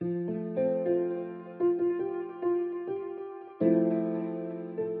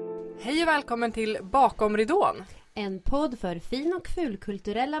Hej och välkommen till Bakom ridån. En podd för fin- och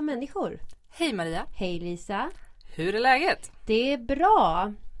fulkulturella människor. Hej Maria. Hej Lisa. Hur är läget? Det är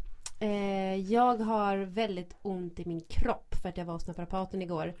bra. Jag har väldigt ont i min kropp för att jag var hos naprapaten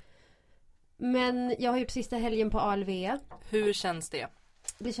igår. Men jag har gjort sista helgen på ALV. Hur känns det?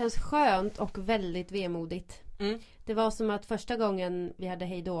 Det känns skönt och väldigt vemodigt. Mm. Det var som att första gången vi hade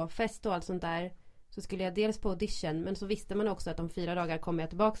hejdå-fest och allt sånt där, så skulle jag dels på audition, men så visste man också att om 4 dagar kommer jag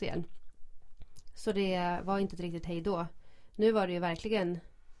tillbaka igen. Så det var inte riktigt hejdå. Nu var det ju verkligen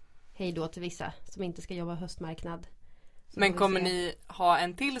hejdå till vissa som inte ska jobba höstmarknad. Så Men kommer ni ha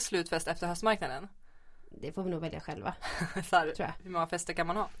en till slutfest efter höstmarknaden? Det får vi nog välja själva. Så här, tror jag. Hur många fester kan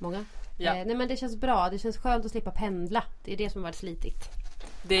man ha? Många. Ja. Nej, men det känns bra. Det känns skönt att slippa pendla. Det är det som har varit slitigt.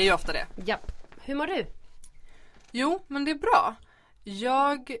 Det är ju ofta det. Japp. Hur mår du? Jo, men det är bra.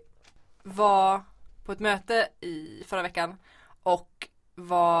 Jag var på ett möte i förra veckan och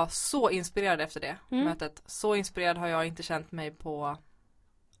var så inspirerad efter det mötet. Så inspirerad har jag inte känt mig på,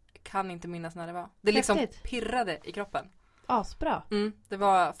 kan inte minnas när det var. Det liksom Häftigt. pirrade i kroppen. Asbra. Det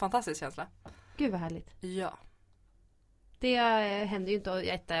var en fantastisk känsla. Gud vad härligt. Ja. Det händer ju inte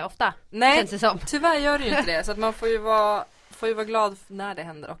jätteofta. Nej, Känns det som. tyvärr gör det ju inte det. Så att man får ju vara glad när det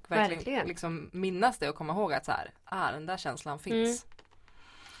händer och verkligen. Liksom minnas det och komma ihåg att så här, den där känslan finns.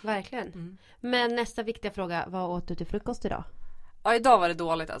 Verkligen. Men nästa viktiga fråga, vad åt du till frukost idag? Ja, idag var det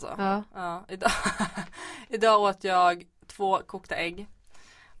dåligt alltså. Ja. Idag åt jag 2 kokta ägg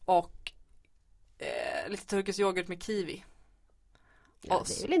och lite turkisk yoghurt med kiwi. Ja,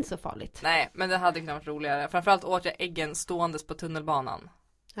 det är väl inte så farligt. Nej, men det hade kunnat varit roligare. Framförallt åt jag äggen ståendes på tunnelbanan.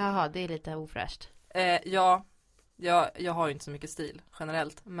 Jaha, det är lite ofräscht. Ja, jag har ju inte så mycket stil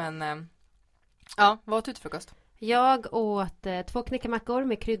generellt. Men ja, vad åt du till frukost? Jag åt 2 knäckemackor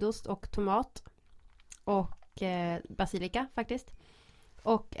med kryddost och tomat. Och basilika faktiskt.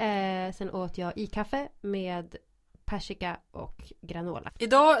 Och sen åt jag kaffe med persika och granola.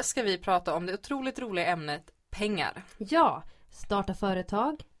 Idag ska vi prata om det otroligt roliga ämnet pengar. Ja, starta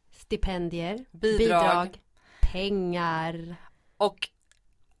företag, stipendier, Bidrag. pengar. Och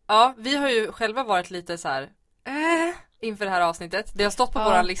ja, vi har ju själva varit lite så här inför det här avsnittet. Det har stått på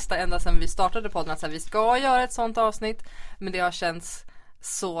våran lista ända sedan vi startade podden att så här, vi ska göra ett sånt avsnitt, men det har känts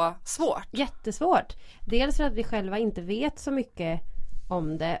så svårt. Jättesvårt. Dels för att vi själva inte vet så mycket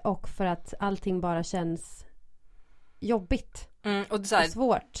om det och för att allting bara känns jobbigt Och det är så här, och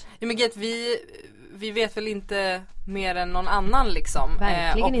svårt. Ja, men Gret, vi vet väl inte mer än någon annan liksom.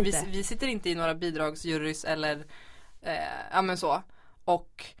 Verkligen och inte. Vi sitter inte i några bidragsjurys eller ja men så.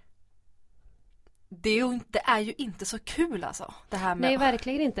 Och det är ju inte så kul alltså. Det här med... Nej,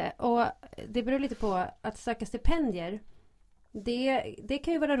 verkligen inte. Och det beror lite på att söka stipendier. Det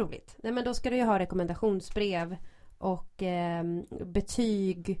kan ju vara roligt. Nej, men då ska du ju ha rekommendationsbrev och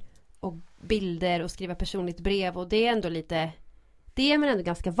betyg och bilder och skriva personligt brev. Och det är ändå lite... Det är man ändå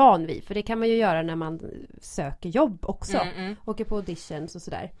ganska van vid. För det kan man ju göra när man söker jobb också. Åker på auditions och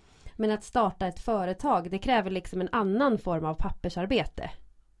sådär. Men att starta ett företag, det kräver liksom en annan form av pappersarbete.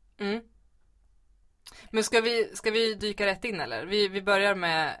 Men ska vi dyka rätt in eller? Vi börjar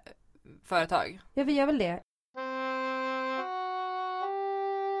med företag. Ja, vi gör väl det.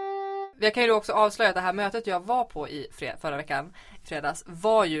 Jag kan ju då också avslöja att det här mötet jag var på i förra veckan, i fredags,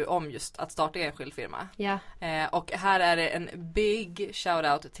 var ju om just att starta enskild firma. Ja. Och här är det en big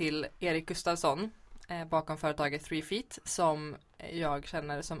shoutout till Erik Gustafsson bakom företaget 3 Feet som jag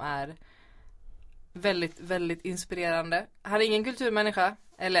känner som är väldigt, väldigt inspirerande. Han är ingen kulturmänniska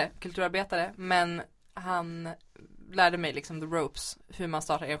eller kulturarbetare, men han lärde mig liksom the ropes, hur man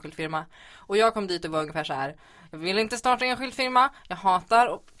startar enskild firma. Och jag kom dit och var ungefär så här: jag vill inte starta enskild firma, jag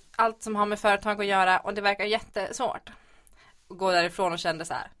hatar allt som har med företag att göra och det verkar jättesvårt. Och gå därifrån och kände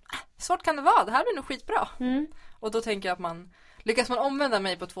så här: svårt kan det vara, det här blir nog skitbra. Och då tänker jag att lyckas man omvända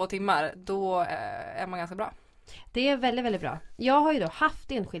mig på 2 timmar, då är man ganska bra. Det är väldigt, väldigt bra. Jag har ju då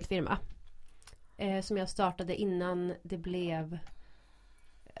haft enskild firma som jag startade innan det blev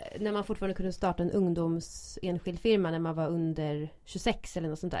när man fortfarande kunde starta en ungdomsenskild firma när man var under 26 eller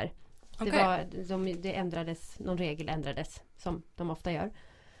något sånt där. Okay. Det ändrades, någon regel ändrades som de ofta gör.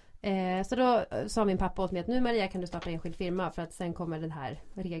 Så då sa min pappa åt mig att nu Maria kan du starta enskild firma för att sen kommer den här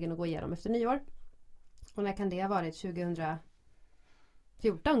regeln att gå igenom efter nyår. Och när kan det ha varit?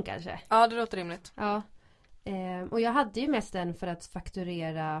 2014 kanske? Ja, det låter rimligt. Ja. Och jag hade ju mest den för att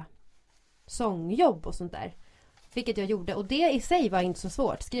fakturera sångjobb och sånt där. Vilket jag gjorde. Och det i sig var inte så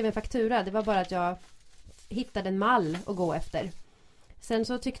svårt. Skriva en faktura. Det var bara att jag hittade en mall att gå efter. Sen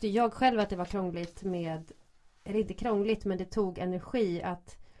så tyckte jag själv att det var krångligt med... Eller inte krångligt, men det tog energi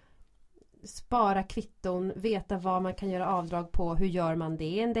att spara kvitton, veta vad man kan göra avdrag på, hur gör man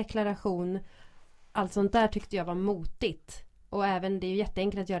det, en deklaration. Allt sånt där tyckte jag var motigt. Och även det är ju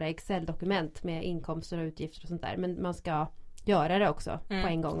jätteenkelt att göra Excel-dokument med inkomster och utgifter och sånt där. Men man ska göra det också på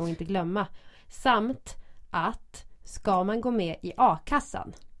en gång och inte glömma. Samt att ska man gå med i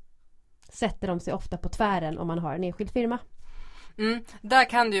a-kassan sätter de sig ofta på tvären om man har en enskild firma. Där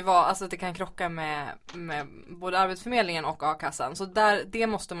kan det ju vara, alltså att det kan krocka med både Arbetsförmedlingen och a-kassan. Så det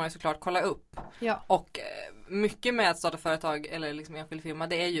måste man ju såklart kolla upp. Ja. Och mycket med att starta företag eller liksom enskild firma,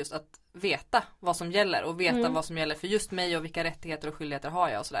 det är just att veta vad som gäller och veta vad som gäller för just mig och vilka rättigheter och skyldigheter har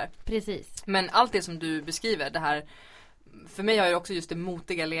jag och sådär. Precis. Men allt det som du beskriver, det här, för mig har ju också just det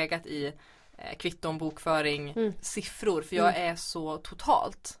motiga legat i kvitton, bokföring, siffror. För jag är så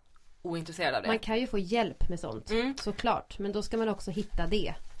totalt ointresserad av det. Man kan ju få hjälp med sånt, såklart. Men då ska man också hitta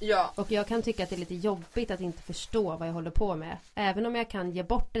det. Ja. Och jag kan tycka att det är lite jobbigt att inte förstå vad jag håller på med. Även om jag kan ge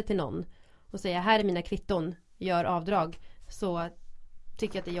bort det till någon och säga här är mina kvitton, gör avdrag. Så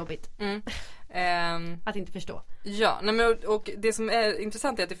tycker jag att det är jobbigt. Att inte förstå. Ja, nej men, och det som är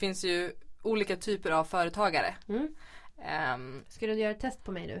intressant är att det finns ju olika typer av företagare. Ska du göra ett test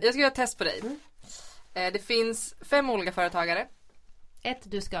på mig nu? Jag ska göra ett test på dig. Det finns 5 olika företagare. 1.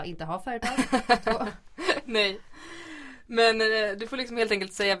 Du ska inte ha företag. 2. Nej. Men du får liksom helt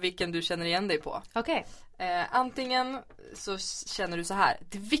enkelt säga vilken du känner igen dig på. Okej. Antingen så känner du så här: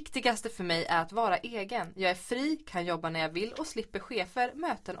 det viktigaste för mig är att vara egen. Jag är fri, kan jobba när jag vill och slipper chefer,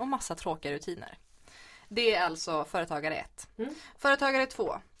 möten och massa tråkiga rutiner. Det är alltså företagare 1. Företagare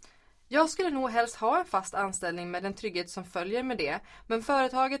 2. Jag skulle nog helst ha en fast anställning med den trygghet som följer med det. Men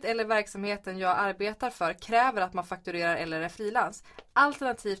företaget eller verksamheten jag arbetar för kräver att man fakturerar eller är frilans.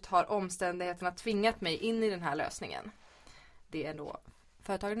 Alternativt har omständigheterna tvingat mig in i den här lösningen. Det är då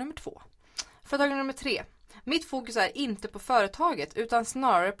företagare nummer 2. Företagare nummer 3. Mitt fokus är inte på företaget utan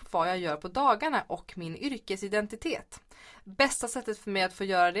snarare på vad jag gör på dagarna och min yrkesidentitet. Bästa sättet för mig att få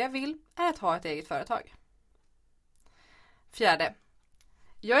göra det jag vill är att ha ett eget företag. 4.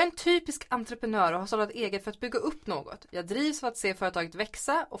 Jag är en typisk entreprenör och har startat eget för att bygga upp något. Jag drivs av att se företaget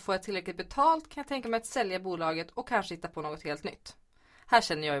växa och får jag tillräckligt betalt kan jag tänka mig att sälja bolaget och kanske hitta på något helt nytt. Här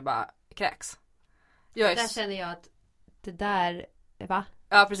känner jag ju bara kräks. Där känner jag att det där, va?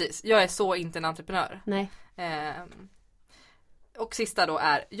 Ja, precis. Jag är så inte en entreprenör. Nej. Och sista då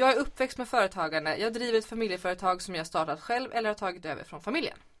är, jag är uppväxt med företagande. Jag driver ett familjeföretag som jag startat själv eller har tagit över från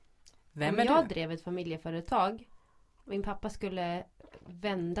familjen. Vem är jag du? Drev ett familjeföretag. Min pappa skulle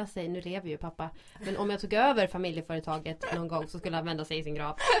vända sig, nu lever ju pappa, men om jag tog över familjeföretaget någon gång så skulle han vända sig i sin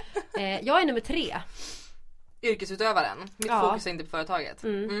grav. Jag är nummer 3. Yrkesutövaren. Mitt fokus är inte på företaget.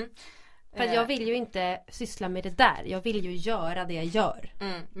 För jag vill ju inte syssla med det där. Jag vill ju göra det jag gör.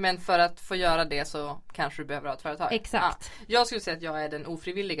 Men för att få göra det så kanske du behöver ha ett företag. Exakt. Ja. Jag skulle säga att jag är den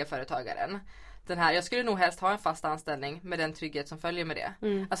ofrivilliga företagaren. Jag skulle nog helst ha en fast anställning med den trygghet som följer med det.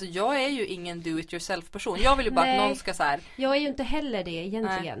 Alltså jag är ju ingen do-it-yourself person. Jag vill ju bara att någon ska så här. Jag är ju inte heller det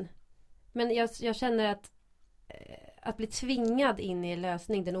egentligen. Nej. Men jag känner att bli tvingad in i en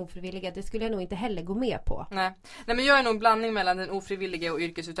lösning, den ofrivilliga, det skulle jag nog inte heller gå med på. Nej, men jag är nog en blandning mellan den ofrivilliga och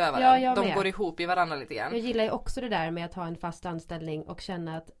yrkesutövaren. Ja, de går ihop i varandra lite grann. Jag gillar ju också det där med att ha en fast anställning och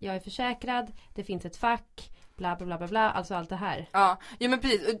känna att jag är försäkrad, det finns ett fack, bla bla bla bla bla, alltså allt det här. Ja, men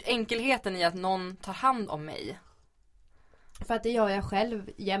precis. Enkelheten i att någon tar hand om mig. För att det gör jag själv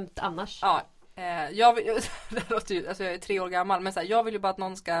jämt annars. Ja, jag är 3 år gammal, men så här, jag vill ju bara att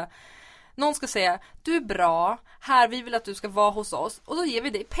någon ska säga, du är bra, här vi vill att du ska vara hos oss och då ger vi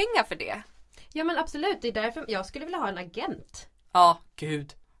dig pengar för det. Ja men absolut, det är därför jag skulle vilja ha en agent. Ja,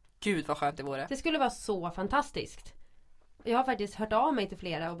 gud vad skönt det vore. Det skulle vara så fantastiskt. Jag har faktiskt hört av mig till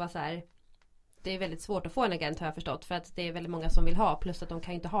flera och bara så här, det är väldigt svårt att få en agent har jag förstått, för att det är väldigt många som vill ha, plus att de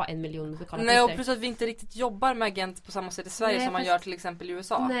kan ju inte ha 1 miljon musikala Nej, och plus att vi inte riktigt jobbar med agent på samma sätt i Sverige som man gör till exempel i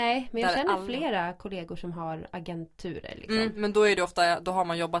USA. Nej, men jag känner flera kollegor som har agenturer liksom. Men då är det ofta, då har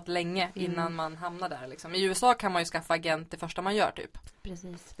man jobbat länge innan man hamnar där liksom. I USA kan man ju skaffa agent det första man gör typ.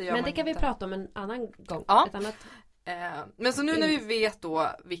 Precis. Men det kan vi prata om en annan gång. Ja. Ett annat... Men så nu när vi vet då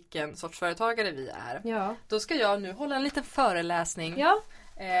vilken sorts företagare vi är, då ska jag nu hålla en liten föreläsning. Ja.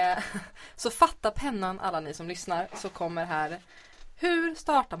 Så fatta pennan alla ni som lyssnar, så kommer här: hur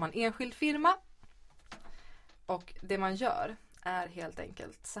startar man enskild firma? Och det man gör är helt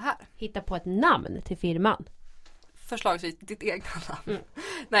enkelt så här: hitta på ett namn till firman. Förslagsvis ditt egna namn.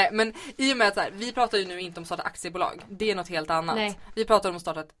 Nej, men i och med att så här, vi pratar ju nu inte om att starta aktiebolag. Det är något helt annat. Nej. Vi pratar om att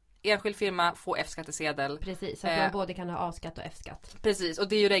starta ett enskild firma, få F-skattesedel. Precis, så att man både kan ha A-skatt och F-skatt. Precis, och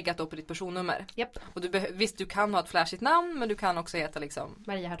det är ju reggat då på ditt personnummer. Japp. Och visst, du kan ha ett flashigt namn, men du kan också heta liksom...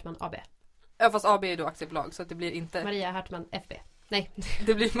 Maria Hartman AB. Ja, fast AB är ju då aktiebolag, så att det blir inte... Maria Hartman FB. Maria Hartman FB. Nej.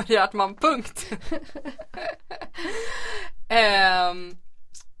 Det blir Maria Artman, punkt.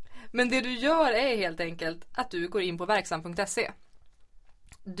 Men det du gör är helt enkelt att du går in på verksam.se.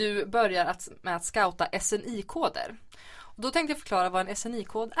 Du börjar med att scouta SNI-koder. Och då tänkte jag förklara vad en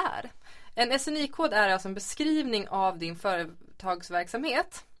SNI-kod är. En SNI-kod är alltså en beskrivning av din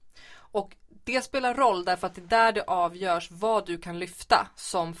företagsverksamhet. Och det spelar roll därför att det är där det avgörs vad du kan lyfta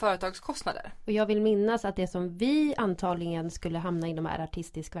som företagskostnader. Och jag vill minnas att det som vi antagligen skulle hamna inom är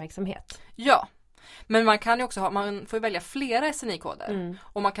artistisk verksamhet. Ja, men man kan ju också man får välja flera SNI-koder.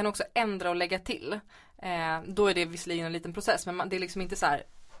 Och man kan också ändra och lägga till. Då är det visserligen en liten process, men det är liksom inte så här,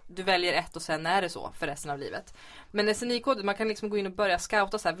 du väljer ett och sen är det så för resten av livet. Men SNI-koder, man kan liksom gå in och börja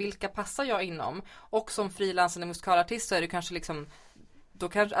scouta så här, vilka passar jag inom? Och som frilansande musikalartist så är det kanske liksom, då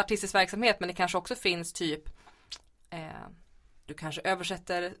kanske artistisk verksamhet, men det kanske också finns typ du kanske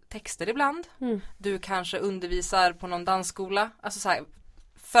översätter texter ibland. Du kanske undervisar på någon dansskola. Alltså så här,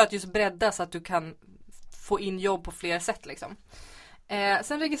 för att just bredda så att du kan få in jobb på fler sätt liksom.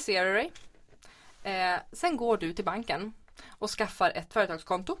 Sen registrerar du dig. Sen går du till banken och skaffar ett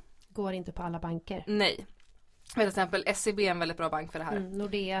företagskonto. Går inte på alla banker. Nej. Till exempel SEB är en väldigt bra bank för det här.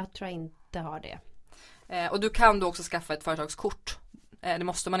 Nordea tror jag inte har det. Och du kan då också skaffa ett företagskort. Det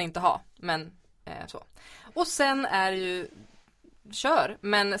måste man inte ha, men så. Och sen är det ju kör,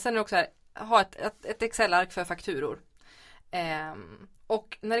 men sen är det också här, ha ett Excel-ark för fakturor.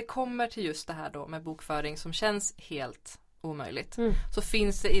 Och när det kommer till just det här då med bokföring som känns helt omöjligt, så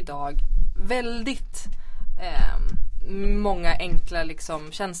finns det idag väldigt många enkla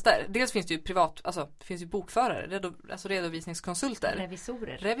liksom tjänster. Dels finns det ju det finns ju bokförare, alltså redovisningskonsulter.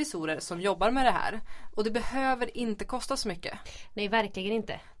 Revisorer som jobbar med det här. Och det behöver inte kosta så mycket. Nej, verkligen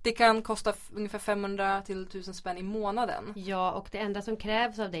inte. Det kan kosta ungefär 500 till 1000 spänn i månaden. Ja, och det enda som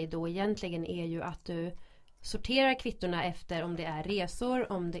krävs av dig då egentligen är ju att du sorterar kvittorna efter om det är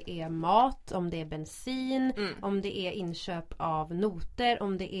resor, om det är mat, om det är bensin, om det är inköp av noter,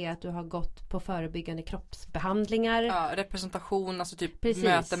 om det är att du har gått på förebyggande kroppsbehandlingar. Ja, representation, alltså typ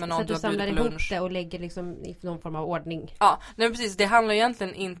möte med någon du har bjudit på lunch. Så att du samlar ihop det och lägger liksom i någon form av ordning. Ja, nej precis. Det handlar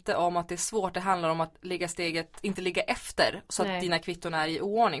egentligen inte om att det är svårt, det handlar om att inte ligga efter så att dina kvitton är i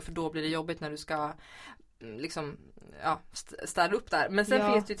oordning, för då blir det jobbigt när du ska liksom städa upp där. Men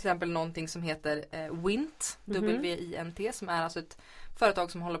sen finns det till exempel någonting som heter Wint, WINT, som är alltså ett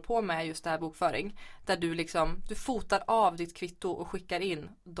företag som håller på med just det här bokföring, där du fotar av ditt kvitto och skickar in,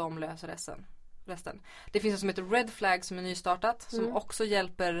 de löser resten. Det finns något som heter Red Flag som är nystartat, som också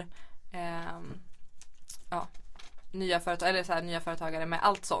hjälper nya företagare med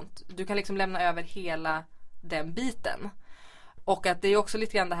allt sånt. Du kan liksom lämna över hela den biten. Och att det är också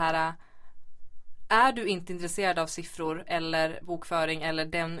lite grann det här, är du inte intresserad av siffror eller bokföring eller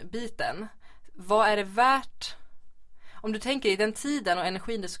den biten, vad är det värt? Om du tänker i den tiden och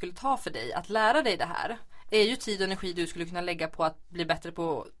energin det skulle ta för dig att lära dig det här, är ju tid och energi du skulle kunna lägga på att bli bättre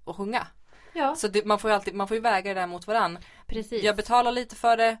på att sjunga. Ja. Så man får ju väga det där mot varann. Precis. Jag betalar lite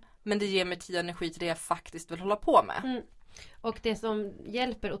för det, men det ger mig tid och energi till det jag faktiskt vill hålla på med. Och det som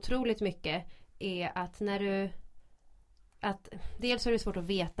hjälper otroligt mycket är att dels är det svårt att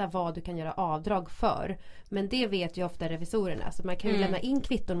veta vad du kan göra avdrag för. Men det vet ju ofta revisorerna. Så man kan ju lämna in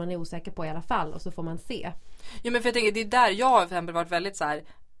kvitton man är osäker på i alla fall. Och så får man se. Ja, men för jag tänker, det är där jag har för exempel varit väldigt så här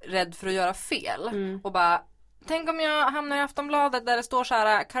rädd för att göra fel. Och bara, tänk om jag hamnar i Aftonbladet där det står så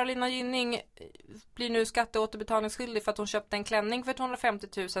här: Carolina Gynning blir nu skatteåterbetalningsskyldig för att hon köpte en klänning för 250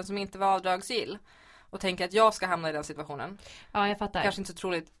 000 som inte var avdragsgill. Och tänker att jag ska hamna i den situationen. Ja, jag fattar. Kanske inte så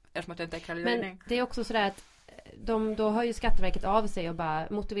troligt eftersom att jag inte är Carolina Gynning. Men det är också sådär att då har ju Skatteverket av sig och bara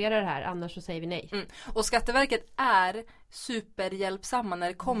motiverar det här, annars så säger vi nej. Och Skatteverket är superhjälpsamma när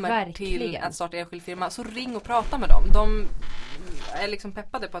det kommer till att starta enskild firma. Så ring och prata med dem. De är liksom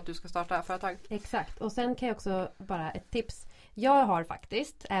peppade på att du ska starta företag. Exakt. Och sen kan jag också bara ett tips. Jag har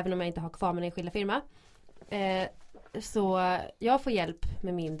faktiskt, även om jag inte har kvar min enskilda firma, så jag får hjälp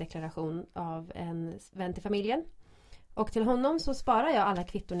med min deklaration av en vän till familjen. Och till honom så sparar jag alla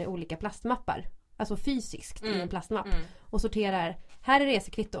kvitton i olika plastmappar. Alltså fysiskt i en plastmapp. Och sorterar, här är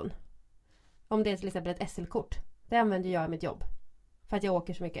resekvitton. Om det är till exempel ett SL-kort. Det använder jag i mitt jobb. För att jag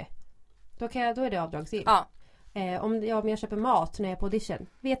åker så mycket. Då är det avdragsgill. Ja. Om jag köper mat när jag är på audition.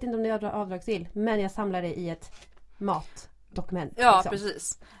 Vet inte om det är avdragsgill. Men jag samlar det i ett matdokument. Ja, liksom.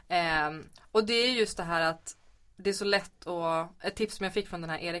 Precis. Och det är just det här att det är så lätt och ett tips som jag fick från den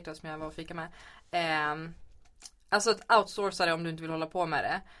här Erik då, som jag var och fika med. Alltså att outsourca det om du inte vill hålla på med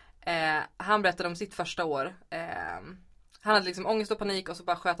det. Han berättade om sitt första år. Han hade liksom ångest och panik och så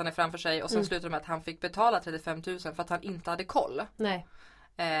bara sköt han det framför sig. Och sen slutade det med att han fick betala 35 000 för att han inte hade koll. Nej.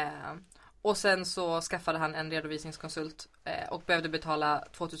 Och sen så skaffade han en redovisningskonsult och behövde betala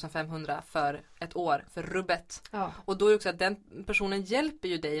 2500 för ett år för rubbet. Ja. Och då är det också att den personen hjälper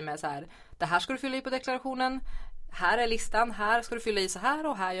ju dig med så här, det här ska du fylla i på deklarationen, här är listan, här ska du fylla i så här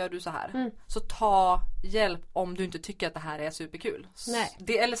och här gör du så här. Så ta hjälp om du inte tycker att det här är superkul.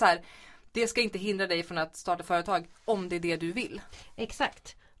 Nej. Eller så här, det ska inte hindra dig från att starta företag om det är det du vill.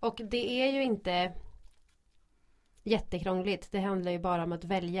 Exakt. Och det är ju inte jättekrångligt. Det handlar ju bara om att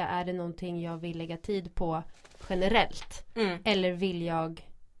välja. Är det någonting jag vill lägga tid på generellt? Eller vill jag...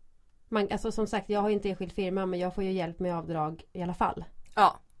 alltså som sagt, jag har ju inte enskild firma, men jag får ju hjälp med avdrag i alla fall.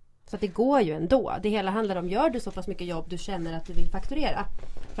 Ja. Så att det går ju ändå. Det hela handlar om, gör du så pass mycket jobb du känner att du vill fakturera?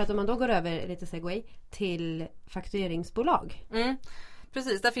 För att om man då går över, lite segway, till faktureringsbolag.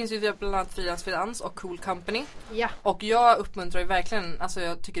 Precis, där finns ju bland annat Frilansfinans och Cool Company. Ja. Och jag uppmuntrar ju verkligen, alltså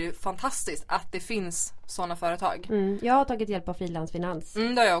jag tycker det är fantastiskt att det finns sådana företag. Jag har tagit hjälp av Frilansfinans.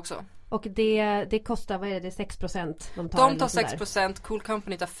 Det har jag också. Och det kostar, vad är det, 6% de tar? De tar 6%, Cool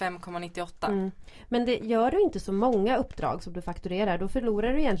Company tar 5,98. Men det gör du inte så många uppdrag som du fakturerar, då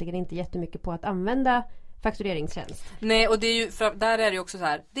förlorar du egentligen inte jättemycket på att använda faktureringstjänst. Nej, och det är ju, där är det ju också så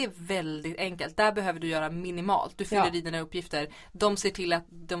här, det är väldigt enkelt. Där behöver du göra minimalt. Du fyller i dina uppgifter. De ser till att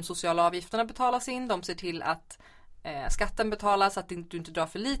de sociala avgifterna betalas in. De ser till att skatten betalas, att du inte drar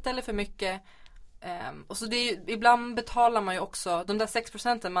för lite eller för mycket. Och så det är ju, ibland betalar man ju också, de där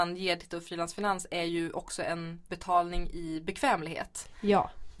 6% man ger till Frilansfinans är ju också en betalning i bekvämlighet.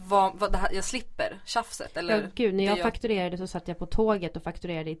 Ja. Det här, jag slipper tjafset. Eller ja, gud, när jag fakturerade så satt jag på tåget och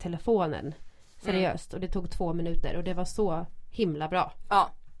fakturerade i telefonen. Seriöst. Och det tog 2 minuter. Och det var så himla bra.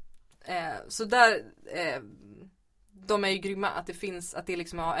 Ja. Så där... de är ju grymma att det finns... Att det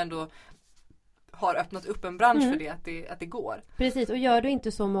liksom ändå har öppnat upp en bransch för det. Att det går. Precis. Och gör du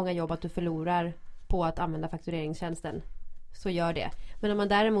inte så många jobb att du förlorar på att använda faktureringstjänsten, så gör det. Men om man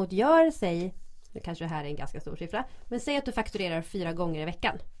däremot gör, säg... Nu kanske det här är en ganska stor siffra. Men säg att du fakturerar 4 gånger i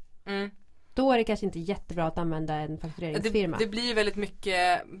veckan. Då är det kanske inte jättebra att använda en faktureringsfirma. Det blir väldigt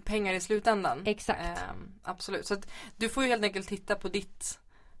mycket pengar i slutändan. Exakt. Absolut. Så att du får ju helt enkelt titta på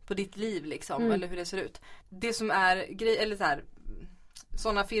ditt liv liksom. Eller hur det ser ut. Det som är eller så här,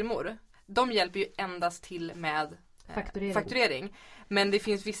 sådana firmor, de hjälper ju endast till med fakturering. Men det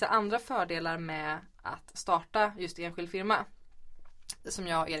finns vissa andra fördelar med att starta just enskild firma. Som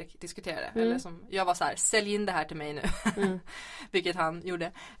jag och Erik diskuterade. Eller som jag var så här, sälj in det här till mig nu. Vilket han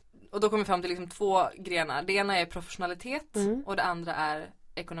gjorde. Och då kommer vi fram till liksom 2 grenar. Det ena är professionalitet och det andra är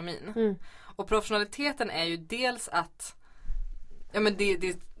ekonomin. Och professionaliteten är ju dels att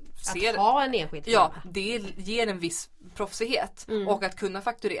att ha en enskild firma. Ja, det ger en viss proffsighet. Och att kunna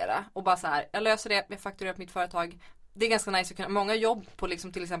fakturera. Och bara så här, jag löser det, jag fakturerar på mitt företag. Det är ganska nice att kunna, många jobb på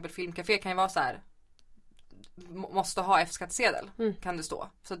liksom till exempel filmcafé kan ju vara så här, måste ha F-skattsedel kan det stå.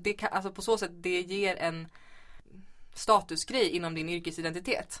 Så det kan, alltså på så sätt det ger en statusgrej inom din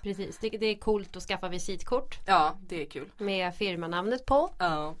yrkesidentitet. Precis, det är coolt att skaffa visitkort. Ja, det är kul. Med firmanamnet på.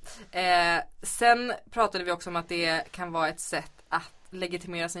 Ja. Sen pratade vi också om att det kan vara ett sätt att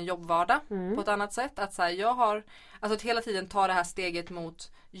legitimera sin jobbvardag på ett annat sätt. Att så här, att hela tiden ta det här steget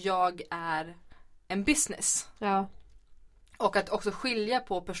mot jag är en business. Ja. Och att också skilja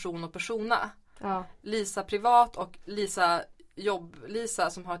på person och persona. Ja. Lisa privat och Lisa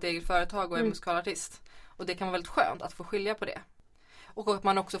som har ett eget företag och är musikalartist. Och det kan vara väldigt skönt att få skilja på det. Och att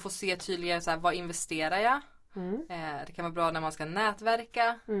man också får se tydligare så här, vad investerar jag? Det kan vara bra när man ska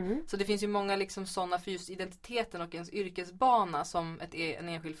nätverka. Så det finns ju många liksom sådana för just identiteten och ens yrkesbana som en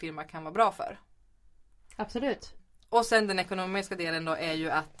enskild firma kan vara bra för. Absolut. Och sen den ekonomiska delen då är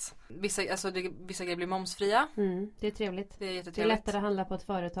ju att vissa grejer blir momsfria. Det är trevligt. Det är jättetrevligt. Det är lättare att handla på ett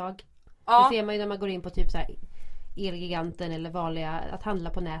företag. Ja. Det ser man ju när man går in på typ så här Elgiganten eller vanliga, att handla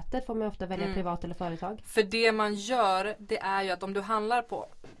på nätet får man ofta välja privat eller företag. För det man gör, det är ju att om du handlar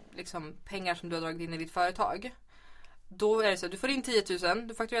på liksom pengar som du har dragit in i ditt företag, då är det så att du får in 10 000,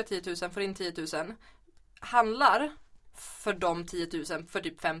 du fakturerar 10 000, får in 10 000, handlar för de 10 000 för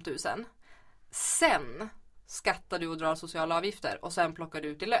typ 5 000. Sen skattar du och drar sociala avgifter och sen plockar du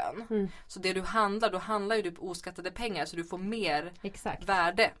ut i lön. Så det du handlar, då handlar ju du på oskattade pengar så du får mer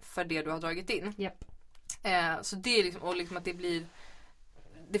värde för det du har dragit in. Yep. Så det är liksom, och liksom att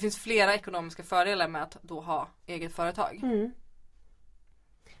det finns flera ekonomiska fördelar med att då ha eget företag.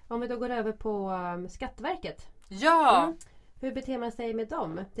 Om vi då går över på Skatteverket. Ja! Hur beter man sig med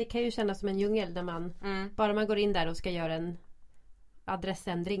dem? Det kan ju kännas som en djungel där man bara man går in där och ska göra en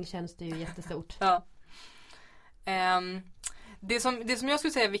adressändring känns det ju jättestort. Ja. Det som jag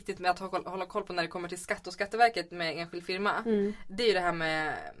skulle säga är viktigt med att hålla koll på när det kommer till skatt och Skatteverket med enskild firma, det är ju det här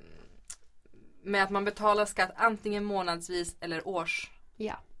med att man betalar skatt antingen månadsvis eller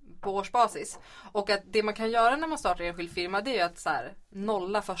på årsbasis. Och att det man kan göra när man startar enskild firma, det är ju att så här,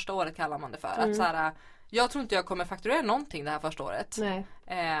 nolla första året kallar man det för. Att så här, jag tror inte jag kommer fakturera någonting det här första året. Nej.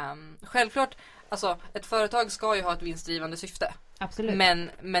 Självklart, alltså ett företag ska ju ha ett vinstdrivande syfte. Absolut.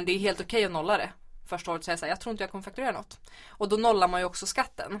 Men det är helt okej att nolla det. Första året säger jag tror inte jag kommer fakturera något. Och då nollar man ju också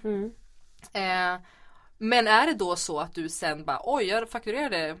skatten. Men är det då så att du sen bara, oj jag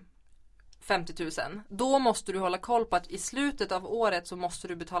fakturerade 50 000. Då måste du hålla koll på att i slutet av året så måste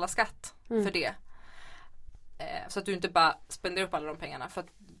du betala skatt för det. Så att du inte bara spenderar upp alla de pengarna för att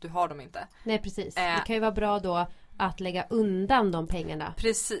du har dem inte. Nej, precis. Det kan ju vara bra då att lägga undan de pengarna.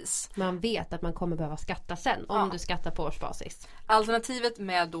 Precis. Man vet att man kommer behöva skatta sen om du skattar på årsbasis. Alternativet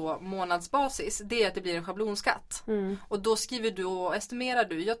med då månadsbasis, det är att det blir en schablonskatt. Och då skriver du och estimerar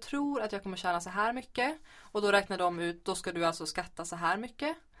du, jag tror att jag kommer tjäna så här mycket. Och då räknar de ut, då ska du alltså skatta så här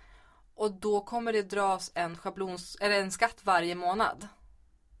mycket. Och då kommer det dras en skatt varje månad.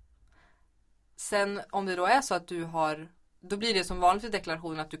 Sen om det då är så att du har, då blir det som vanligt i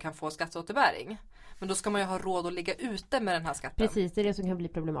deklarationen att du kan få skatteåterbäring. Men då ska man ju ha råd att ligga ute med den här skatten. Precis, det är det som kan bli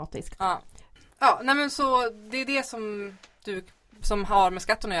problematiskt. Ja, nej men så det är det som har med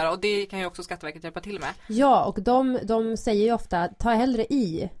skatten att göra. Och det kan ju också Skatteverket hjälpa till med. Ja, och de säger ju ofta, ta hellre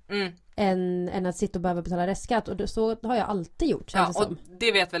i än att sitta och behöva betala restskatt. Och så har jag alltid gjort. Ja, och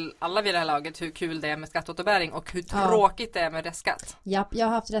det vet väl alla vid det här laget hur kul det är med skatteåterbäring och hur tråkigt det är med restskatt. Ja, jag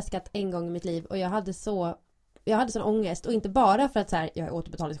har haft restskatt en gång i mitt liv och jag hade sån ångest. Och inte bara för att så här, jag är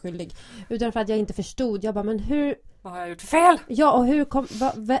återbetalningsskyldig, utan för att jag inte förstod. Jag bara, men hur... Vad har jag gjort för fel? Ja, och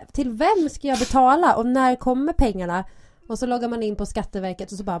till vem ska jag betala? Och när kommer pengarna? Och så loggar man in på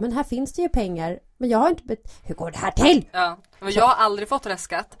Skatteverket och så bara, men här finns det ju pengar. Men jag har inte... Hur går det här till? Ja, men jag har aldrig fått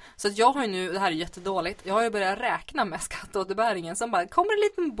restskatt. Så att jag har ju nu, det här är jättedåligt, jag har ju börjat räkna med skatteåterbäringen. Som bara, kommer en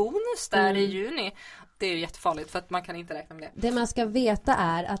liten bonus där i juni? Det är ju jättefarligt för att man kan inte räkna med det. Det man ska veta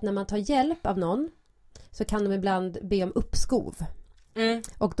är att när man tar hjälp av någon så kan de ibland be om uppskov.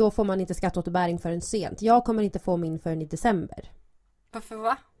 Och då får man inte skatteåterbäring förrän sent. Jag kommer inte få min förrän i december. Varför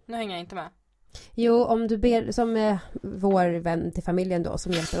va? Nu hänger jag inte med. Jo, om du ber, som vår vän till familjen då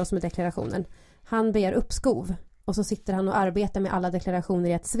som hjälper oss med deklarationen. Han ber uppskov och så sitter han och arbetar med alla deklarationer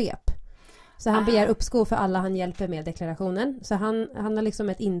i ett svep. Så han begär uppskov för alla han hjälper med deklarationen. Så han har liksom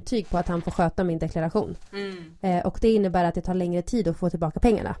ett intyg på att han får sköta min deklaration. Och det innebär att det tar längre tid att få tillbaka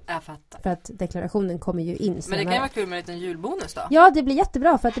pengarna. Jag fattar. För att deklarationen kommer ju in senare. Men det kan ju vara kul med en liten julbonus då. Ja, det blir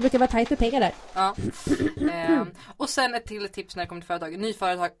jättebra för att det brukar vara tajt med pengar där. Ja. Och sen ett till tips när det kommer till företag.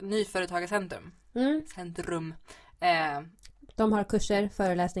 Nyföretagarcentrum. Centrum. De har kurser,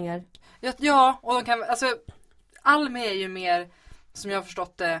 föreläsningar. Ja, och de kan, alltså Almi är ju mer, som jag har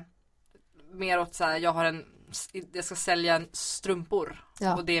förstått det, mer åt så här, jag ska sälja strumpor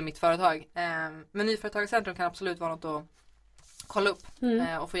och det är mitt företag. Men Nyföretagarcentrum kan absolut vara något att kolla upp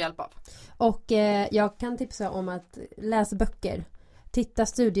och få hjälp av. Och jag kan tipsa om att läsa böcker. Titta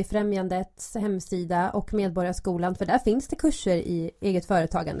Studiefrämjandets hemsida och Medborgarskolan, för där finns det kurser i eget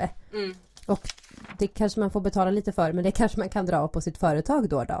företagande. Och det kanske man får betala lite för, men det kanske man kan dra på sitt företag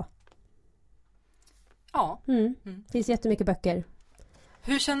då. Ja. Det finns jättemycket böcker.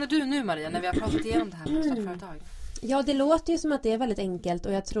 Hur känner du nu, Maria, när vi har pratat igenom det här med att starta företag? Ja, det låter ju som att det är väldigt enkelt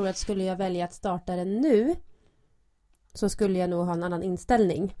och jag tror att skulle jag välja att starta det nu så skulle jag nog ha en annan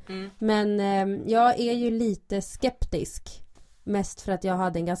inställning. Men jag är ju lite skeptisk. Mest för att jag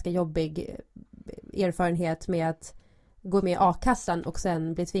hade en ganska jobbig erfarenhet med att gå med i a-kassan och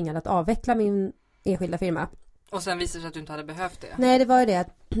sen bli tvingad att avveckla min enskilda firma. Och sen visade det sig att du inte hade behövt det. Nej, det var ju det.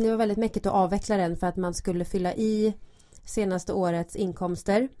 Det var väldigt mäckigt att avveckla den för att man skulle fylla i senaste årets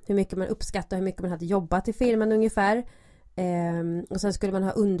inkomster. Hur mycket man uppskattar, hur mycket man hade jobbat i firman ungefär. Och sen skulle man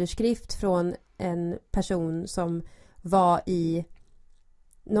ha underskrift från en person som var i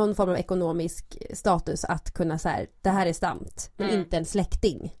någon form av ekonomisk status att kunna säga, det här är stamt. Men inte en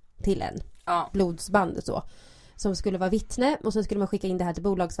släkting till en. Blodsband och så. Som skulle vara vittne och sen skulle man skicka in det här till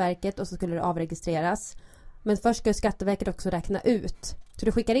Bolagsverket och så skulle det avregistreras. Men först ska Skatteverket också räkna ut. Så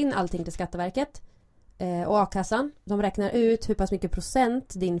du skickar in allting till Skatteverket och a-kassan. De räknar ut hur pass mycket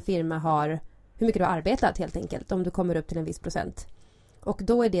procent din firma har, hur mycket du har arbetat helt enkelt, om du kommer upp till en viss procent. Och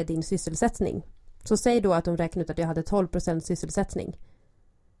då är det din sysselsättning. Så säg då att de räknar ut att jag hade 12% sysselsättning.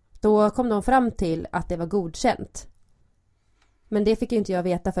 Då kom de fram till att det var godkänt. Men det fick ju inte jag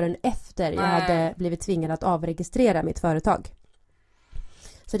veta förrän efter jag hade blivit tvingad att avregistrera mitt företag.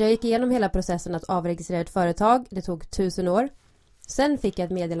 Så jag gick igenom hela processen att avregistrera ett företag. Det tog 1000 år. Sen fick jag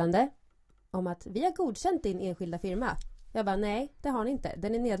ett meddelande om att vi har godkänt din enskilda firma. Jag bara, nej, det har ni inte.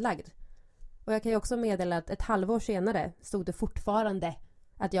 Den är nedlagd. Och jag kan ju också meddela att ett halvår senare stod det fortfarande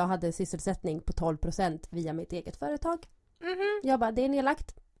att jag hade sysselsättning på 12% via mitt eget företag. Jag bara, det är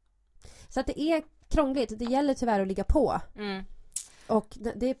nedlagt. Så att det är krångligt. Det gäller tyvärr att ligga på. Mm. Och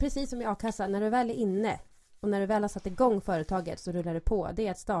det är precis som i a-kassan. När du väl är inne och när du väl har satt igång företaget så rullar det på. Det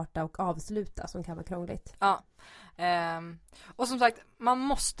är att starta och avsluta som kan vara krångligt. Ja. Och som sagt, man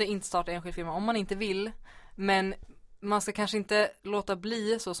måste inte starta enskild firma om man inte vill. Men man ska kanske inte låta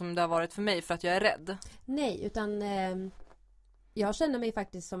bli så som det har varit för mig för att jag är rädd. Nej, utan jag känner mig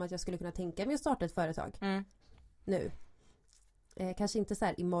faktiskt som att jag skulle kunna tänka mig att starta ett företag. Nu. Kanske inte så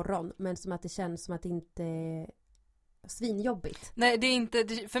här imorgon, men som att det känns som att det inte är svinjobbigt. Nej, det är inte,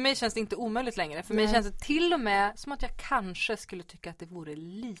 för mig känns det inte omöjligt längre. För mig känns det till och med som att jag kanske skulle tycka att det vore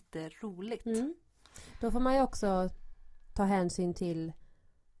lite roligt. Då får man ju också ta hänsyn till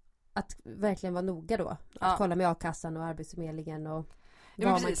att verkligen vara noga då. Att kolla med a-kassan och arbetsförmedlingen och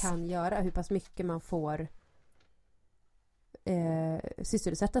vad man kan göra. Hur pass mycket man får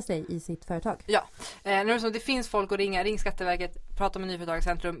sysselsätta sig i sitt företag. Ja, det finns folk att ringa. Ring Skatteverket, prata med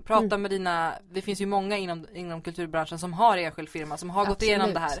Nyföretagarcentrum, prata med det finns ju många inom kulturbranschen som har enskild firma, som har gått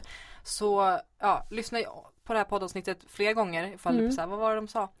igenom det här. Så lyssna på det här poddavsnittet flera gånger ifall vad var det de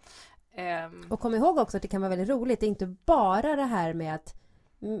sa. Och kom ihåg också att det kan vara väldigt roligt. Det är inte bara det här med att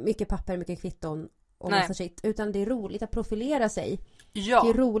mycket papper, mycket kvitton och massa shit, utan det är roligt att profilera sig. Ja. Det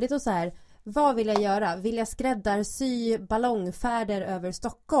är roligt att så här, vad vill jag göra? Vill jag skräddarsy ballongfärder över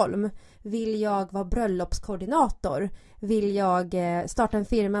Stockholm? Vill jag vara bröllopskoordinator? Vill jag starta en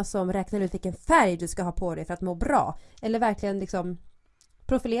firma som räknar ut vilken färg du ska ha på dig för att må bra? Eller verkligen liksom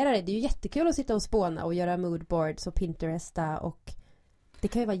profilera dig. Det är ju jättekul att sitta och spåna och göra moodboards och Pinteresta och det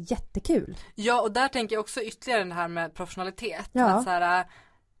kan ju vara jättekul. Ja, och där tänker jag också ytterligare det här med professionalitet. Ja. Att så här,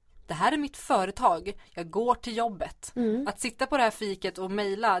 det här är mitt företag. Jag går till jobbet. Att sitta på det här fiket och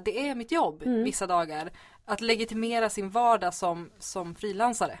mejla, det är mitt jobb vissa dagar. Att legitimera sin vardag som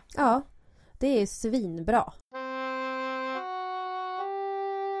frilansare. Ja, det är svinbra.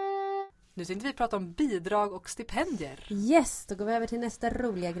 Nu tänkte vi prata om bidrag och stipendier. Yes, då går vi över till nästa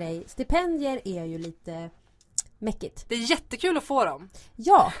roliga grej. Stipendier är ju lite mäckigt. Det är jättekul att få dem.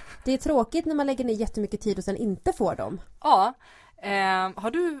 Ja, det är tråkigt när man lägger ner jättemycket tid och sen inte får dem. Ja.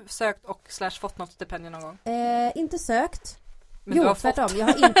 Har du sökt och fått något stipendium någon gång? Inte sökt. Men du har tvärtom. Fått. Jag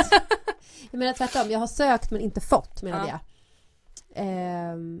har inte. Jag menar tvärtom. Jag har sökt men inte fått, menar jag.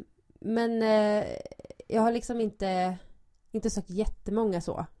 Men jag har liksom inte sökt jättemånga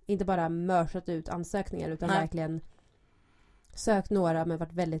så. Inte bara mörsat ut ansökningar utan verkligen sökt några men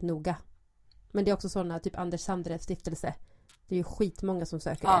varit väldigt noga. Men det är också sådana, typ Anders Sandreds stiftelse. Det är ju skitmånga som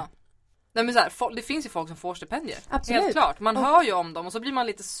söker det. Nej, men så här, det finns ju folk som får stipendier. Absolut. Helt klart. Man hör ju om dem och så blir man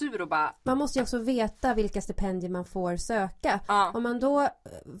lite sur och bara... Man måste ju också veta vilka stipendier man får söka. Ja. Om man då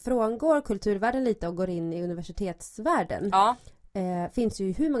frångår kulturvärlden lite och går in i universitetsvärlden. Finns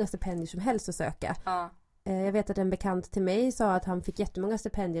ju hur många stipendier som helst att söka. Jag vet att en bekant till mig sa att han fick jättemånga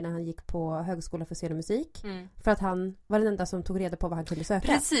stipendier när han gick på Högskola för scen och musik. För att han var den enda som tog reda på vad han kunde söka.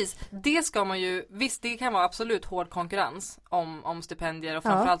 Precis, det ska man ju, visst det kan vara absolut hård konkurrens om stipendier och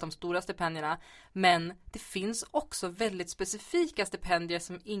framförallt de stora stipendierna. Men det finns också väldigt specifika stipendier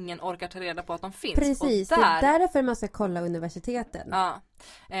som ingen orkar ta reda på att de finns. Precis, och det är därför man ska kolla universiteten. Ja.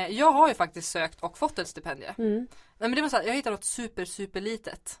 Jag har ju faktiskt sökt och fått ett stipendie. Men det var så här, jag hittade något super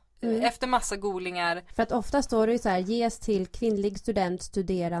litet. Efter massa googlingar. För att ofta står det ju så här, ges till kvinnlig student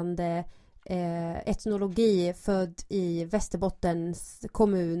studerande etnologi född i Västerbottens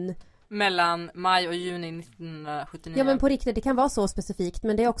kommun. Mellan maj och juni 1979. Ja, men på riktigt, det kan vara så specifikt.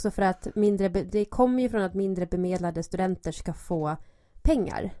 Men det är också för att det kommer ju från att mindre bemedlade studenter ska få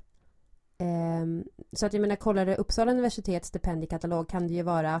pengar. Så att jag menar, kollar det Uppsala universitets stipendiekatalog kan det ju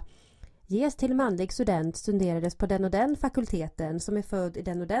vara: ges till manlig student studerades på den och den fakulteten som är född i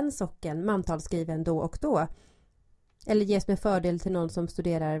den och den socken, mantalsskriven då och då. Eller ges med fördel till någon som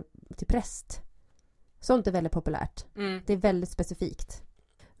studerar till präst. Sånt är väldigt populärt. Det är väldigt specifikt.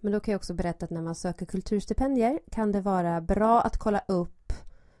 Men då kan jag också berätta att när man söker kulturstipendier kan det vara bra att kolla upp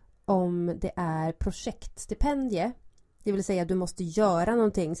om det är projektstipendie. Det vill säga att du måste göra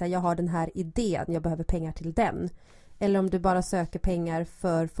någonting. Så här, jag har den här idén, jag behöver pengar till den. Eller om du bara söker pengar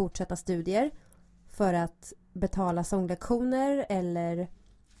för fortsatta studier. För att betala sånglektioner eller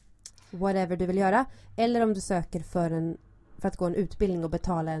whatever du vill göra. Eller om du söker för att gå en utbildning och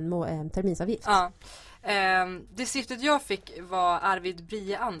betala en terminsavgift. Ja. Det stiftet jag fick var Arvid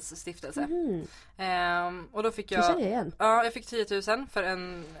Brieans stiftelse. Och då fick jag... Det känner jag igen. Ja, jag fick 10 000 för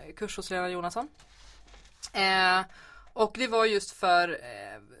en kurs hos Lena Jonasson. Och det var just för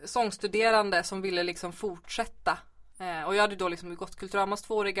sångstuderande som ville liksom fortsätta. Och jag hade då liksom gått Kulturamas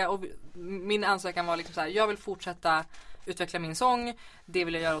 2-åriga och min ansökan var liksom så här: jag vill fortsätta utveckla min sång. Det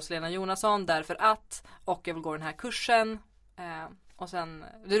vill jag göra hos Lena Jonasson därför att, och jag vill gå den här kursen. Och sen,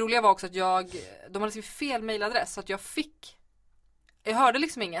 det roliga var också att de hade skrivit fel mailadress så att jag hörde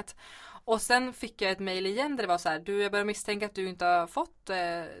liksom inget. Och sen fick jag ett mejl igen där det var så här: jag börjar misstänka att du inte har fått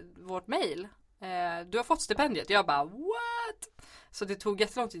vårt mejl. Du har fått stipendiet. Jag bara, what? Så det tog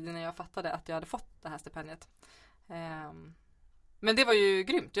jättelång tid innan jag fattade att jag hade fått det här stipendiet. Men det var ju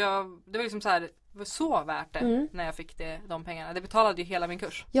grymt. Det var liksom så här, det var så värt det när jag fick de pengarna. Det betalade ju hela min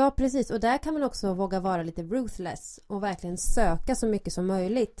kurs. Ja, precis. Och där kan man också våga vara lite ruthless och verkligen söka så mycket som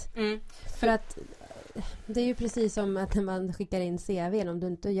möjligt. För att det är ju precis som att när man skickar in CV:n, om du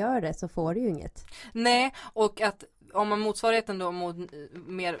inte gör det så får du ju inget. Nej, och att om man motsvarigheten då mot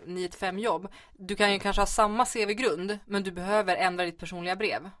mer 9-5 jobb, du kan ju kanske ha samma CV-grund, men du behöver ändra ditt personliga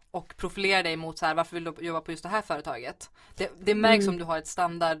brev och profilera dig mot så här, varför vill du jobba på just det här företaget. Det märks om du har ett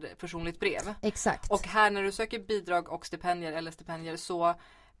standard personligt brev. Exakt. Och här när du söker bidrag och stipendier så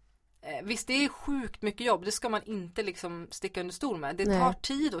visst, det är sjukt mycket jobb. Det ska man inte liksom sticka under stol med. Det tar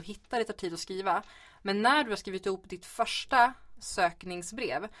tid att hitta, det tar tid att skriva. Men när du har skrivit upp ditt första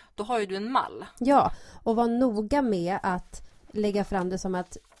sökningsbrev, då har ju du en mall. Ja, och var noga med att lägga fram det som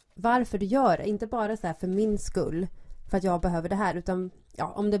att varför du gör det. Inte bara så här för min skull, för att jag behöver det här. Utan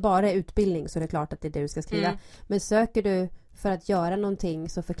om det bara är utbildning så är det klart att det är det du ska skriva. Men söker du för att göra någonting,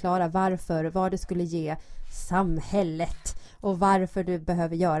 så förklara varför, vad det skulle ge samhället och varför du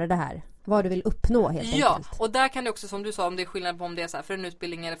behöver göra det här. Vad du vill uppnå helt enkelt. Ja, och där kan det också, som du sa, om det är skillnad på om det är så här för en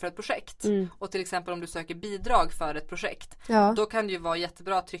utbildning eller för ett projekt. Och till exempel om du söker bidrag för ett projekt. Då kan det ju vara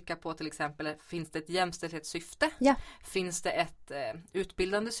jättebra att trycka på till exempel, finns det ett jämställdhetssyfte? Finns det ett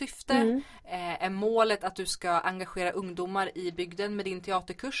utbildande syfte? Är målet att du ska engagera ungdomar i bygden med din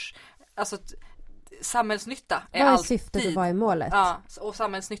teaterkurs? Alltså samhällsnytta är alltid... syftet och vad är målet? Ja, och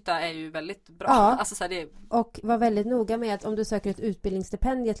samhällsnytta är ju väldigt bra. Ja. Alltså, så här, det... Och var väldigt noga med att om du söker ett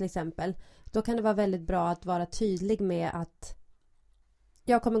utbildningsstipendium till exempel, då kan det vara väldigt bra att vara tydlig med att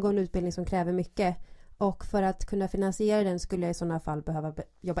jag kommer gå en utbildning som kräver mycket, och för att kunna finansiera den skulle jag i sådana fall behöva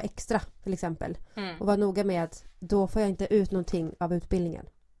jobba extra till exempel. Och vara noga med att då får jag inte ut någonting av utbildningen.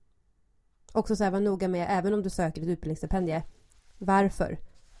 Också så här, vara noga med, även om du söker ett utbildningsstipendium, varför?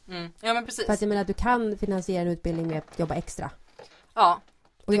 Ja, men precis. För att jag menar, du kan finansiera en utbildning med att jobba extra. Ja,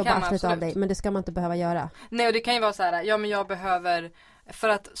 och jobba arslet av dig, men det ska man inte behöva göra. Nej, och det kan ju vara så här, men jag behöver, för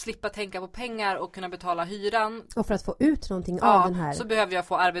att slippa tänka på pengar och kunna betala hyran. Och för att få ut någonting av den här. Så behöver jag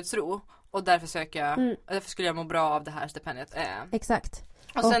få arbetsro. Och därför söker jag, därför skulle jag må bra av det här stipendiet. Exakt.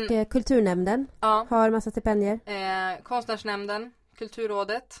 Och sen, kulturnämnden har massa stipendier. Konstnärsnämnden,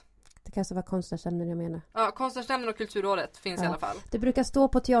 Kulturrådet. Det kanske var konstnärsnämnden jag menar. Ja, konstnärsnämnden och Kulturrådet finns i alla fall. Det brukar stå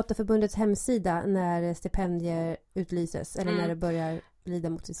på Teaterförbundets hemsida när stipendier utlyses. Eller när det börjar lida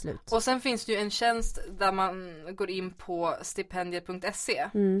mot sitt slut. Och sen finns det ju en tjänst där man går in på stipendier.se.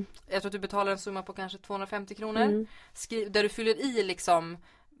 Jag tror att du betalar en summa på kanske 250 kronor. Där du fyller i liksom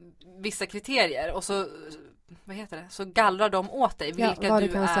vissa kriterier. Och så, så gallrar de åt dig vilka du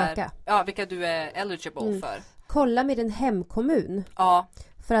kan söka. Ja, vilka du är eligible för. Kolla med din hemkommun. Ja.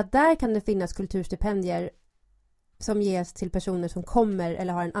 För att där kan det finnas kulturstipendier som ges till personer som kommer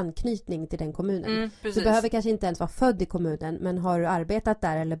eller har en anknytning till den kommunen. Du behöver kanske inte ens vara född i kommunen, men har du arbetat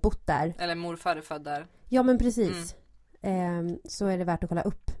där eller bott där. Eller morfar är född där. Ja, men precis. Så är det värt att kolla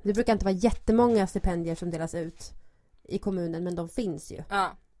upp. Det brukar inte vara jättemånga stipendier som delas ut i kommunen, men de finns ju.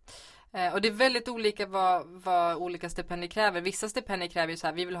 Ja. Och det är väldigt olika vad olika stipendier kräver. Vissa stipendier kräver ju så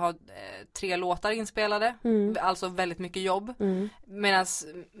här, vi vill ha 3 låtar inspelade. Alltså väldigt mycket jobb. Medan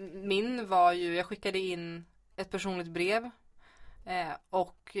min var ju, jag skickade in ett personligt brev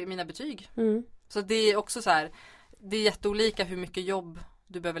och mina betyg. Så det är också så här, det är jätteolika hur mycket jobb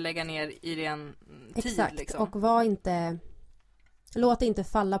du behöver lägga ner i ren tid. Exakt, liksom. Och låt inte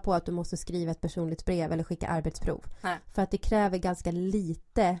falla på att du måste skriva ett personligt brev eller skicka arbetsprov. Nej. För att det kräver ganska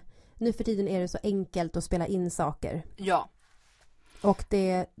lite. Nu för tiden är det så enkelt att spela in saker. Ja. Och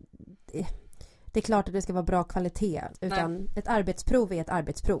det är klart att det ska vara bra kvalitet. Utan ett arbetsprov är ett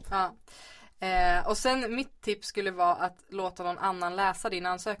arbetsprov. Ja. Och sen mitt tips skulle vara att låta någon annan läsa din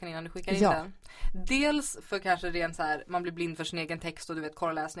ansökan innan du skickar in den. Dels för kanske ren så här, man blir blind för sin egen text och du vet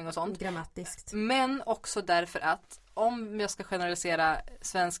korreläsning och sånt. Grammatiskt. Men också därför att om jag ska generalisera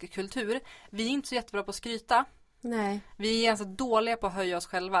svensk kultur, vi är inte så jättebra på att skryta. Nej. Vi är ganska dåliga på att höja oss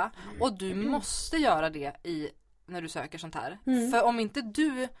själva. Och du måste göra det när du söker sånt här. För om inte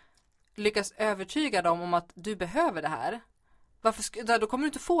du lyckas övertyga dem om att du behöver det här, då kommer du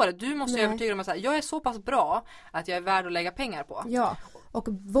inte få det. Du måste övertyga dem att säga, jag är så pass bra att jag är värd att lägga pengar på. Ja, och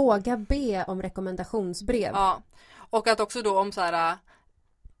våga be om rekommendationsbrev. Ja, och att också då om så här,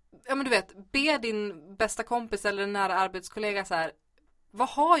 ja men du vet, be din bästa kompis eller en nära arbetskollega så här, vad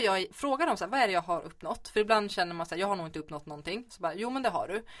har jag, fråga dem så här, vad är det jag har uppnått? För ibland känner man så här, jag har nog inte uppnått någonting. Så bara, jo men det har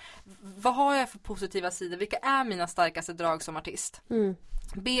du. Vad har jag för positiva sidor? Vilka är mina starkaste drag som artist?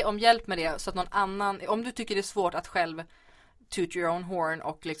 Be om hjälp med det så att någon annan, om du tycker det är svårt att själv toot your own horn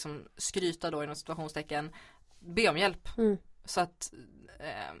och liksom skryta då inom situationstecken, be om hjälp. Så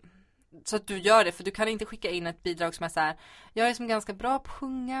att du gör det, för du kan inte skicka in ett bidrag som är så här, jag är som ganska bra på att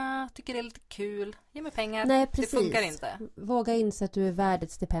sjunga, tycker det är lite kul, ge mig pengar. Nej, precis. Det funkar inte. Våga inse att du är värd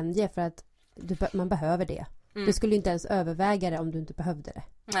ett stipendie för att man behöver det. Du skulle inte ens överväga det om du inte behövde det.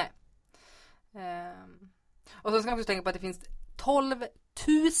 Nej. Och så ska man också tänka på att det finns 12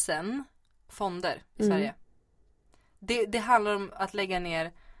 000 fonder i Sverige. Det handlar om att lägga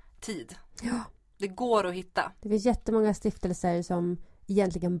ner tid. Ja. Det går att hitta. Det finns jättemånga stiftelser som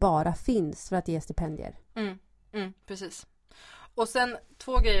egentligen bara finns för att ge stipendier. Precis. Och sen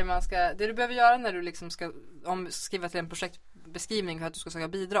 2 grejer det du behöver göra när du liksom ska skriva till en projektbeskrivning för att du ska söka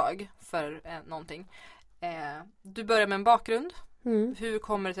bidrag för någonting. Du börjar med en bakgrund. Hur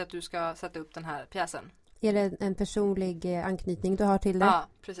kommer det till att du ska sätta upp den här pjäsen? Är det en personlig anknytning du har till det? Ja,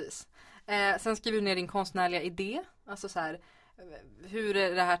 precis. Sen skriver du ner din konstnärliga idé. Alltså så här, hur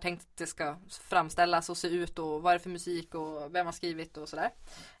är det här tänkt att det ska framställas och se ut och vad är det för musik och vem har skrivit och sådär.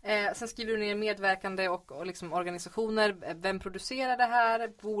 Sen skriver du ner medverkande och liksom organisationer. Vem producerar det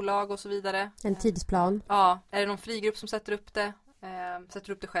här? Bolag och så vidare. En tidsplan. Ja, är det någon frigrupp som sätter upp det?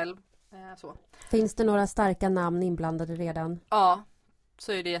 Sätter upp det själv? Så. Finns det några starka namn inblandade redan? Ja,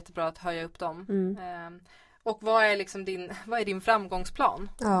 så är det jättebra att höja upp dem. Och vad är liksom din framgångsplan?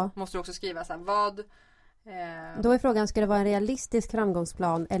 Ja. Måste du också skriva så här, Då är frågan, ska det vara en realistisk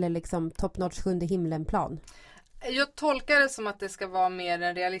framgångsplan eller liksom top notch 7:e himlen-plan? Jag tolkar det som att det ska vara mer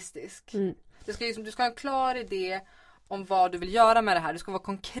än realistisk. Du ska ha en klar idé om vad du vill göra med det här. Du ska vara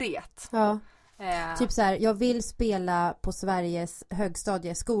konkret. Ja. Typ så här, jag vill spela på Sveriges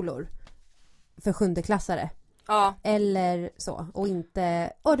högstadieskolor för 7:e-klassare. Ja. Eller så. Och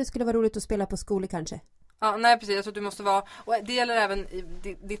inte, det skulle vara roligt att spela på skolor kanske. Ja, nej precis. Jag tror att du måste vara, och det gäller även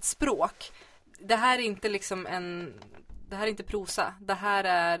i ditt språk. Det här är inte liksom det här är inte prosa. Det här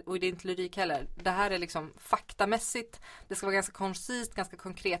är, och det är inte lyrik heller. Det här är liksom faktamässigt. Det ska vara ganska koncist, ganska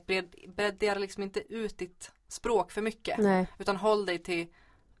konkret. Breddera liksom inte ut ditt språk för mycket. Nej. Utan håll dig till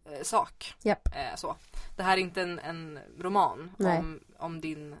sak. Japp. Så. Det här är inte en roman om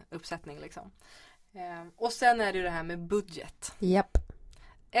din uppsättning liksom. Och sen är det ju det här med budget. Japp.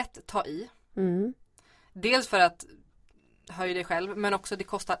 Ta i. Dels för att höja dig själv, men också det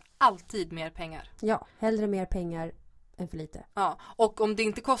kostar alltid mer pengar. Ja, hellre mer pengar än för lite. Ja, och om det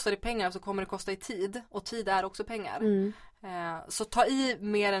inte kostar i pengar så kommer det kosta i tid. Och tid är också pengar. Så ta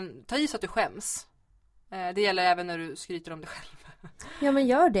i så att du skäms. Det gäller även när du skryter om dig själv. Ja, men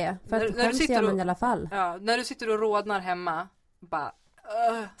gör det. För att skäms gör man i alla fall. Ja, när du sitter och rådnar hemma, bara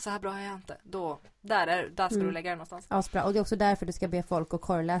så här bra är jag inte. Där ska du lägga den någonstans. Ja, bra. Och det är också därför du ska be folk att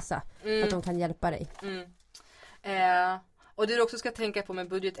korrläsa. För att de kan hjälpa dig. Och det du också ska tänka på med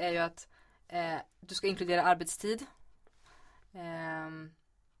budget är ju att du ska inkludera arbetstid.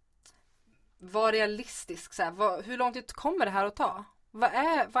 Var realistisk. Så här, hur lång tid kommer det här att ta? Vad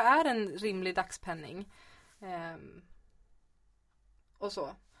är en rimlig dagspenning? Och så.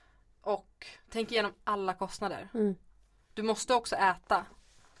 Och tänk igenom alla kostnader. Du måste också äta.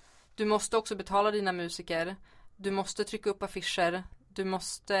 Du måste också betala dina musiker. Du måste trycka upp affischer. Du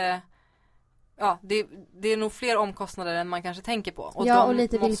måste... Ja, det är nog fler omkostnader än man kanske tänker på. Och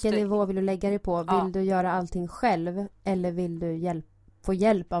lite vilken nivå vill du lägga dig på? Vill du göra allting själv? Eller vill du få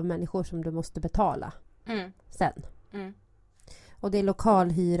hjälp av människor som du måste betala sen? Och det är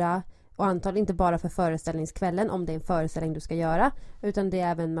lokalhyra. Och antagligen inte bara för föreställningskvällen om det är en föreställning du ska göra. Utan det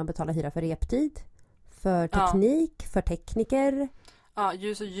är även man betalar hyra för reptid. För teknik, för tekniker. Ja,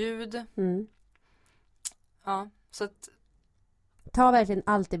 ljus och ljud. Ja, så att... Ta verkligen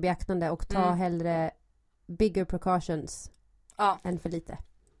allt i beaktande och ta hellre bigger precautions än för lite.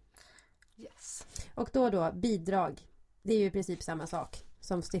 Yes. Och då bidrag. Det är ju i princip samma sak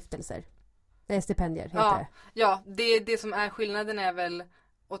som stiftelser. Det är stipendier heter det. Ja, det som är skillnaden är väl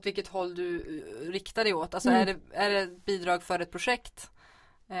åt vilket håll du riktar dig åt. Alltså är det bidrag för ett projekt?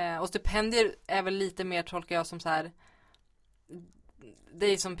 Och stipendier är väl lite mer, tolkar jag, som så här, det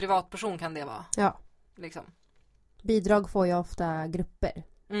är som privatperson kan det vara. Ja. Liksom. Bidrag får ju ofta grupper.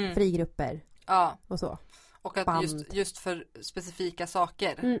 Frigrupper. Ja. Och så. Och att just för specifika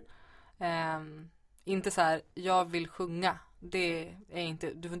saker. Inte så här, jag vill sjunga. Det är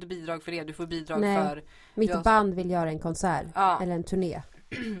inte, du får inte bidrag för det. Du får bidrag för... Mitt band vill göra en konsert. Eller en turné.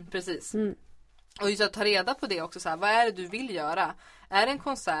 Precis. Och just att ta reda på det också. Så här, vad är det du vill göra? Är det en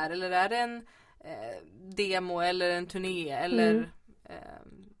konsert? Eller är det en demo? Eller en turné? Eller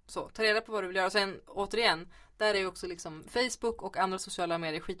Så, ta reda på vad du vill göra. Och sen återigen, där är ju också liksom Facebook och andra sociala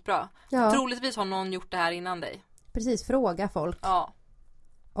medier skitbra. Ja. Troligtvis har någon gjort det här innan dig. Precis, fråga folk. Ja.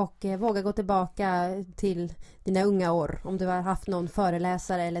 Och våga gå tillbaka till dina unga år. Om du har haft någon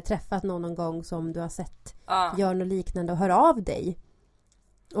föreläsare eller träffat någon gång som du har sett gör något liknande, och hör av dig.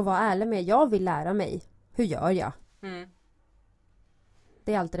 Och var ärlig med, jag vill lära mig. Hur gör jag? Mm.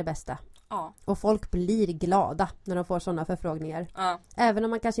 Det är alltid det bästa. Ja. Och folk blir glada när de får sådana förfrågningar. Ja. Även om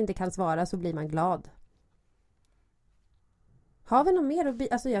man kanske inte kan svara så blir man glad. Har vi något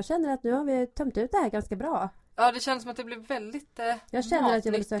mer? Alltså jag känner att nu har vi tömt ut det här ganska bra. Ja, det känns som att det blir väldigt jag känner att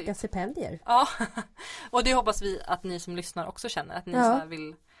jag vill matnyttigt. söka stipendier. Ja, och det hoppas vi att ni som lyssnar också känner. Att ni så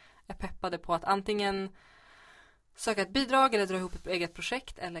här är peppade på att antingen söka ett bidrag eller dra ihop ett eget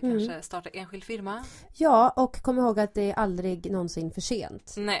projekt eller kanske starta enskild firma. Ja, och kom ihåg att det är aldrig någonsin för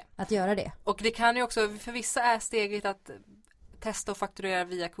sent att göra det. Och det kan ju också, för vissa är steget att testa och fakturera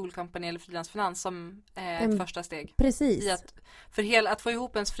via Cool Company eller Frilansfinans som är ett första steg. Precis. Att få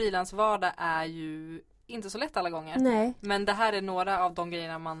ihop ens frilansvardag är ju inte så lätt alla gånger. Nej. Men det här är några av de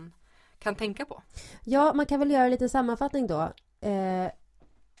grejerna man kan tänka på. Ja, man kan väl göra lite sammanfattning då.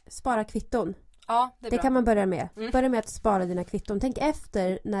 Spara kvitton. Ja, det är det bra. kan man börja med. Börja med att spara dina kvitton. Tänk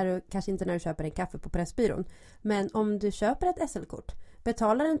efter, kanske inte när du köper en kaffe på Pressbyrån. Men om du köper ett SL-kort.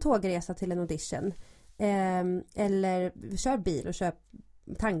 Betalar en tågresa till en audition. Eller kör bil och köp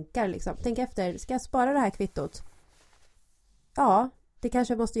tankar liksom. Tänk efter, ska jag spara det här kvittot? Ja, det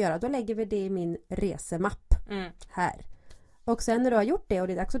kanske jag måste göra. Då lägger vi det i min resemapp här. Och sen när du har gjort det och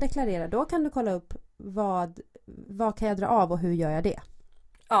det är dags att deklarera, då kan du kolla upp vad kan jag dra av och hur gör jag det?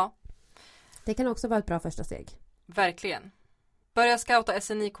 Ja. Det kan också vara ett bra första steg. Verkligen. Börja scouta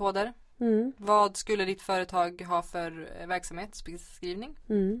SNI-koder. Vad skulle ditt företag ha för verksamhetsbeskrivning?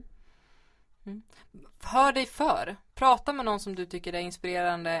 Hör dig för. Prata med någon som du tycker är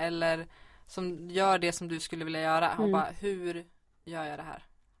inspirerande eller som gör det som du skulle vilja göra. Och bara, hur gör jag det här?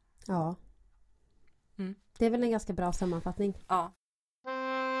 Ja. Det är väl en ganska bra sammanfattning. Ja.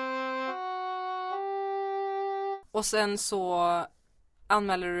 Och sen så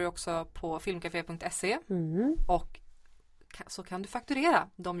anmäler du också på filmcafé.se och så kan du fakturera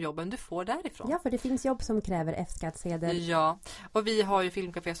de jobben du får därifrån. Ja, för det finns jobb som kräver F-skattsedel. Ja, och vi har ju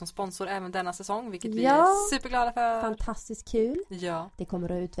Filmcafé som sponsor även denna säsong, vilket vi är superglada för. Fantastiskt kul. Ja. Det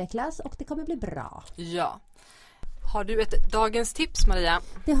kommer att utvecklas och det kommer bli bra. Ja. Har du ett dagens tips, Maria?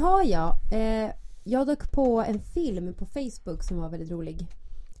 Det har jag. Jag dök på en film på Facebook som var väldigt rolig.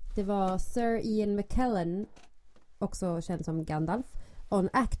 Det var Sir Ian McKellen, också känd som Gandalf, on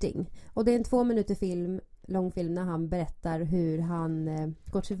acting. Och det är en 2 minuter lång film när han berättar hur han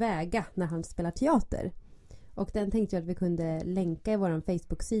går tillväga när han spelar teater. Och den tänkte jag att vi kunde länka i vår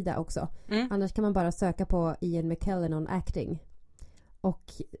Facebook-sida också. Annars kan man bara söka på Ian McKellen on acting.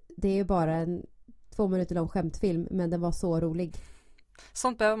 Och det är bara en 2 minuter lång skämtfilm, men den var så rolig.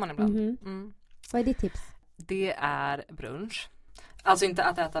 Sånt behöver man ibland. Vad är ditt tips? Det är brunch. Alltså inte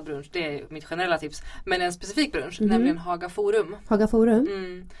att äta brunch, det är mitt generella tips. Men en specifik brunch, nämligen Haga Forum. Haga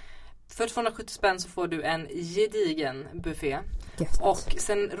Forum? För 270 spänn så får du en gedigen buffé. Gött. Och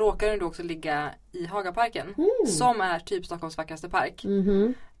sen råkar den då också ligga i Hagaparken. Som är typ Stockholms vackraste park.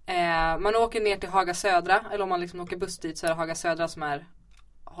 Man åker ner till Haga Södra. Eller om man liksom åker buss dit så är det Haga Södra som är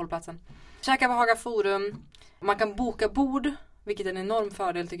hållplatsen. Käka på Haga Forum. Man kan boka bord, vilket är en enorm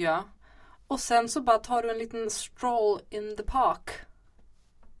fördel tycker jag. Och sen så bara tar du en liten stroll in the park.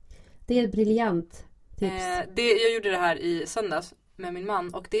 Det är ett briljant tips. Jag gjorde det här i söndags med min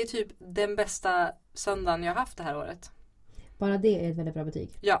man. Och det är typ den bästa söndagen jag haft det här året. Bara det är ett väldigt bra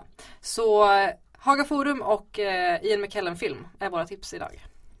betyg. Ja, så Haga Forum och Ian McKellen film är våra tips idag.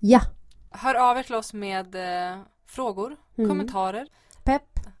 Ja. Hör av er till oss med frågor, kommentarer.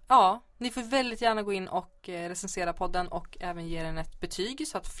 Pepp. Ja, ni får väldigt gärna gå in och recensera podden och även ge den ett betyg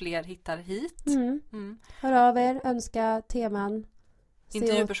så att fler hittar hit. Hör av er, önska teman.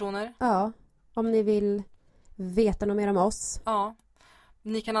 Intervjupersoner. Ja, om ni vill veta något mer om oss. Ja,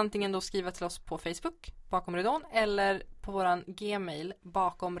 ni kan antingen då skriva till oss på Facebook, bakom ridån, eller på våran gmail,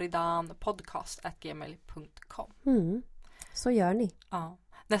 bakomridanpodcast@gmail.com. Så gör ni. Ja.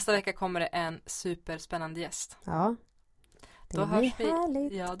 Nästa vecka kommer det en superspännande gäst. Ja. Då hörs vi.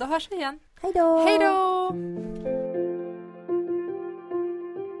 Ja, då hörs vi igen. Hej då! Hej då!